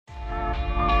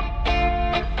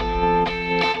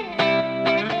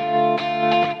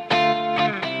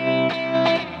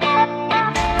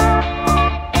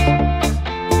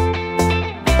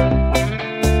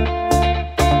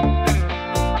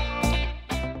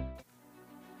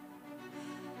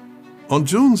On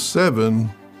June 7,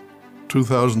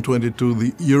 2022,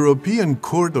 the European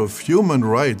Court of Human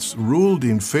Rights ruled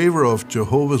in favor of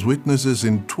Jehovah's Witnesses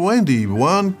in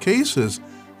 21 cases,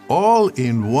 all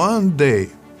in one day.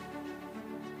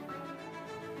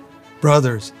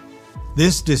 Brothers,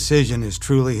 this decision is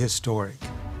truly historic.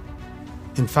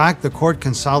 In fact, the court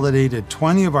consolidated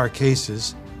 20 of our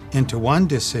cases into one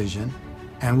decision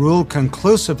and ruled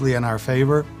conclusively in our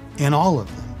favor in all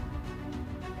of them.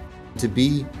 To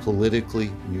be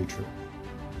politically neutral.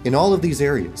 In all of these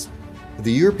areas,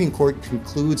 the European Court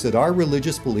concludes that our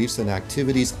religious beliefs and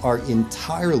activities are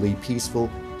entirely peaceful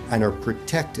and are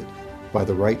protected by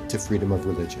the right to freedom of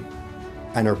religion.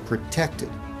 And are protected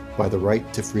by the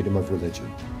right to freedom of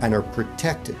religion. And are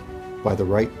protected by the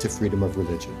right to freedom of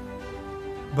religion.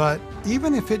 But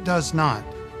even if it does not,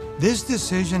 this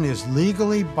decision is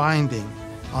legally binding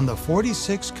on the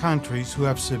 46 countries who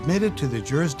have submitted to the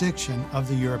jurisdiction of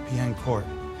the European Court.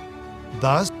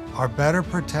 Thus, are better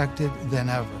protected than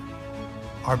ever.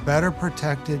 Are better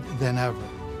protected than ever.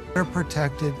 Better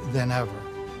protected than ever.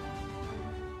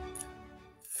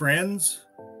 Friends,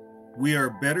 we are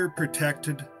better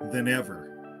protected than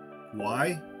ever.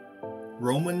 Why?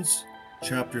 Romans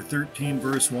chapter 13,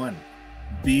 verse 1.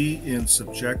 Be in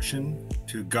subjection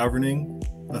to governing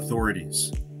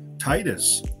authorities.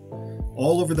 Titus,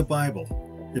 all over the Bible,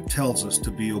 it tells us to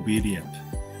be obedient.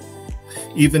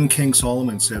 Even King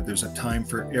Solomon said there's a time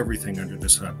for everything under the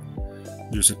sun.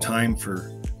 There's a time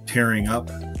for tearing up.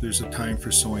 There's a time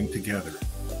for sewing together.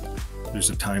 There's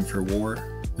a time for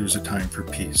war. There's a time for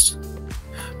peace.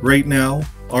 Right now,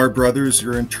 our brothers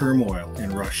are in turmoil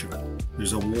in Russia.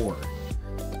 There's a war,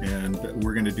 and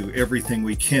we're going to do everything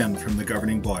we can from the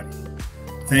governing body.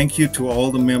 Thank you to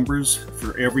all the members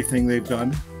for everything they've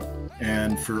done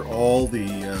and for all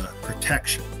the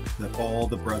protection that all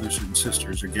the brothers and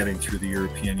sisters are getting through the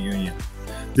European Union.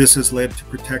 This has led to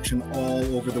protection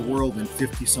all over the world in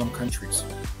 50-some countries.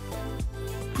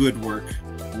 Good work.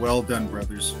 Well done,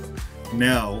 brothers.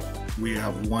 Now we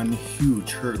have one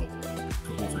huge hurdle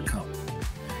to overcome.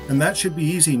 And that should be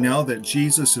easy now that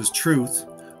Jesus is truth.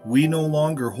 We no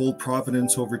longer hold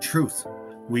providence over truth.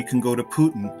 We can go to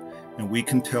Putin and we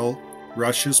can tell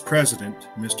Russia's president,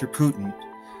 Mr. Putin,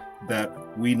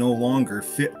 that we no longer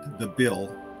fit the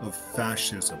bill of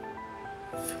fascism.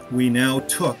 We now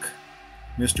took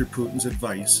Mr. Putin's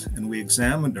advice and we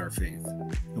examined our faith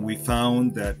and we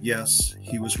found that yes,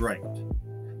 he was right.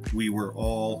 We were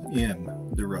all in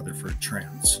the Rutherford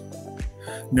Trance.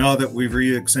 Now that we've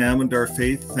re-examined our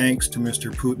faith, thanks to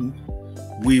Mr. Putin,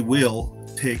 we will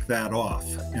take that off,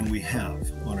 and we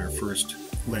have on our first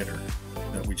letter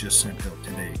that we just sent out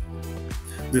today.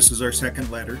 This is our second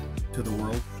letter to the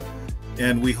world,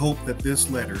 and we hope that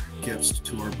this letter gets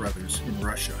to our brothers in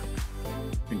Russia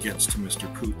and gets to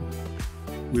Mr.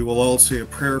 Putin. We will all say a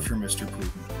prayer for Mr.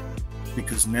 Putin,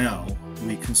 because now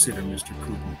we consider Mr.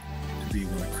 Putin to be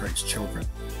one of Christ's children.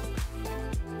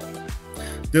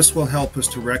 This will help us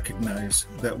to recognize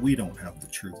that we don't have the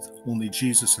truth. Only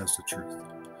Jesus has the truth.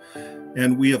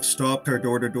 And we have stopped our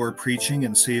door-to-door preaching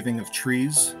and saving of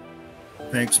trees.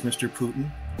 Thanks, Mr.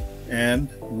 Putin. And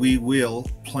we will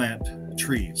plant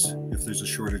trees if there's a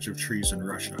shortage of trees in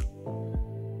Russia.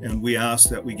 And we ask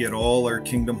that we get all our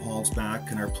kingdom halls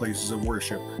back and our places of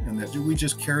worship, and that we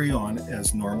just carry on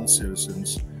as normal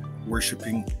citizens,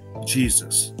 worshiping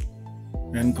Jesus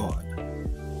and God,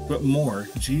 but more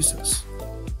Jesus.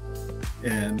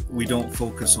 And we don't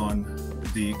focus on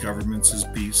the governments as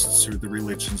beasts or the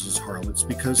religions as harlots,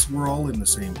 because we're all in the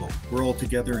same boat. We're all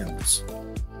together in this.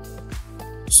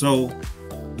 So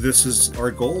this is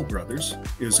our goal, brothers,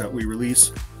 is that we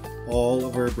release all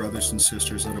of our brothers and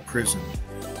sisters out of prison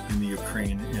in the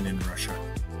Ukraine and in Russia.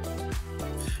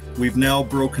 We've now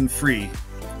broken free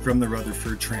from the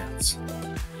Rutherford Trance.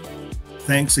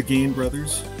 Thanks again,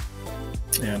 brothers,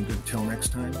 and until next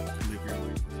time, live your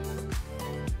life.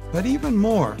 But even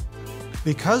more,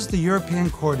 because the European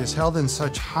Court is held in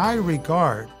such high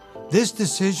regard, this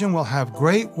decision will have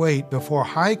great weight before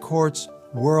high courts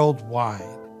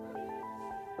worldwide.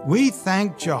 We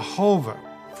thank Jehovah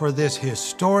for this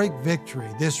historic victory,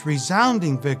 this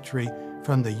resounding victory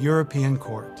from the European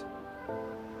Court.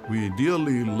 We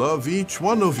dearly love each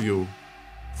one of you.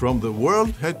 From the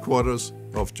world headquarters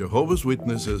of Jehovah's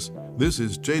Witnesses, this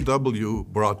is JW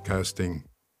Broadcasting.